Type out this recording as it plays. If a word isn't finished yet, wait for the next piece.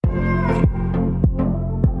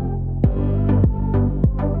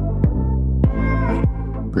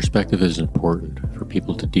Perspective is important for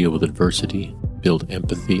people to deal with adversity, build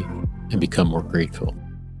empathy, and become more grateful.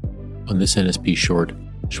 On this NSP short,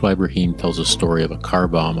 Shoaib Rahim tells a story of a car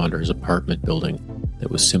bomb under his apartment building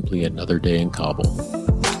that was simply another day in Kabul.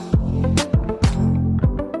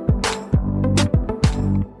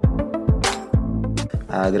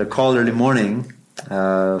 I got a call early morning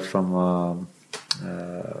from a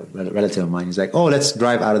relative of mine. He's like, "Oh, let's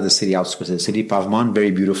drive out of the city, outskirts of the city, Pavman,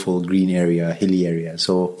 very beautiful green area, hilly area."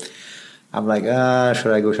 So I'm like,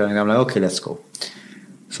 should I go? I'm like, okay, let's go.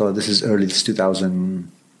 So this is early, this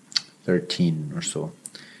 2013 or so.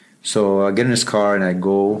 So I get in his car and I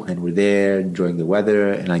go, and we're there enjoying the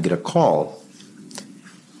weather, and I get a call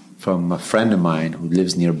from a friend of mine who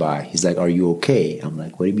lives nearby. He's like, "Are you okay?" I'm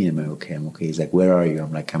like, "What do you mean, am I okay?" I'm okay. He's like, "Where are you?"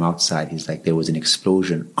 I'm like, "I'm outside." He's like, "There was an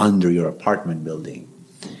explosion under your apartment building."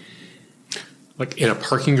 Like in a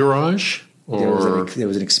parking garage? Or there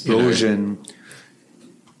was an explosion.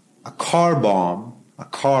 A car bomb, a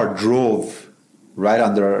car drove right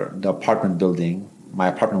under the apartment building. My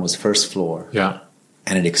apartment was first floor. Yeah.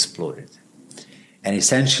 And it exploded. And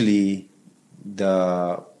essentially,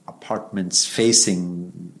 the apartments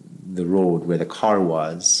facing the road where the car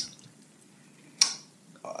was,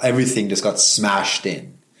 everything just got smashed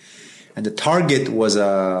in. And the target was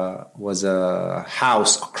a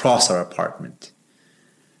house across our apartment,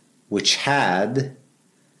 which had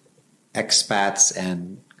expats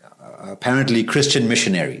and apparently Christian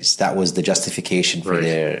missionaries. That was the justification for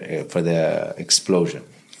the explosion.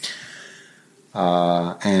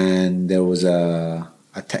 And there was a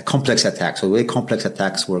complex attack. So the way complex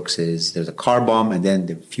attacks works is there's a car bomb, and then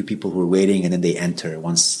the few people who are waiting, and then they enter.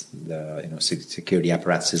 Once the security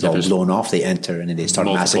apparatus is all blown off, they enter, and then they start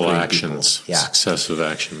massacring people. Successive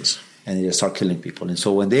actions. And they just start killing people. And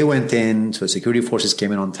so when they went in, so security forces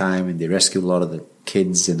came in on time, and they rescued a lot of the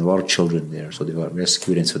kids and a lot of children there. So they got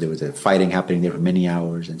rescued, and so there was a fighting happening there for many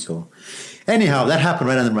hours. And so anyhow, that happened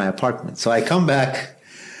right under my apartment. So I come back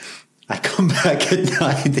at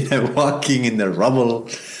night, and I'm walking in the rubble,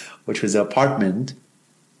 which was the apartment.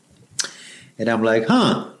 And I'm like,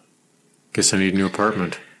 guess I need a new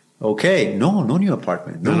apartment. Okay. No new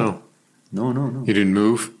apartment. No. You didn't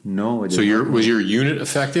move? No. So was your unit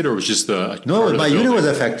affected, or was just the... No, my unit was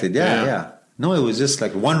affected. Yeah. No, it was just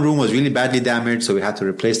like one room was really badly damaged, so we had to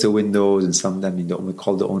replace the windows, and some of them, we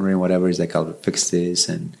called the owner and whatever. He's like, "I'll fix this."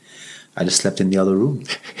 And I just slept in the other room.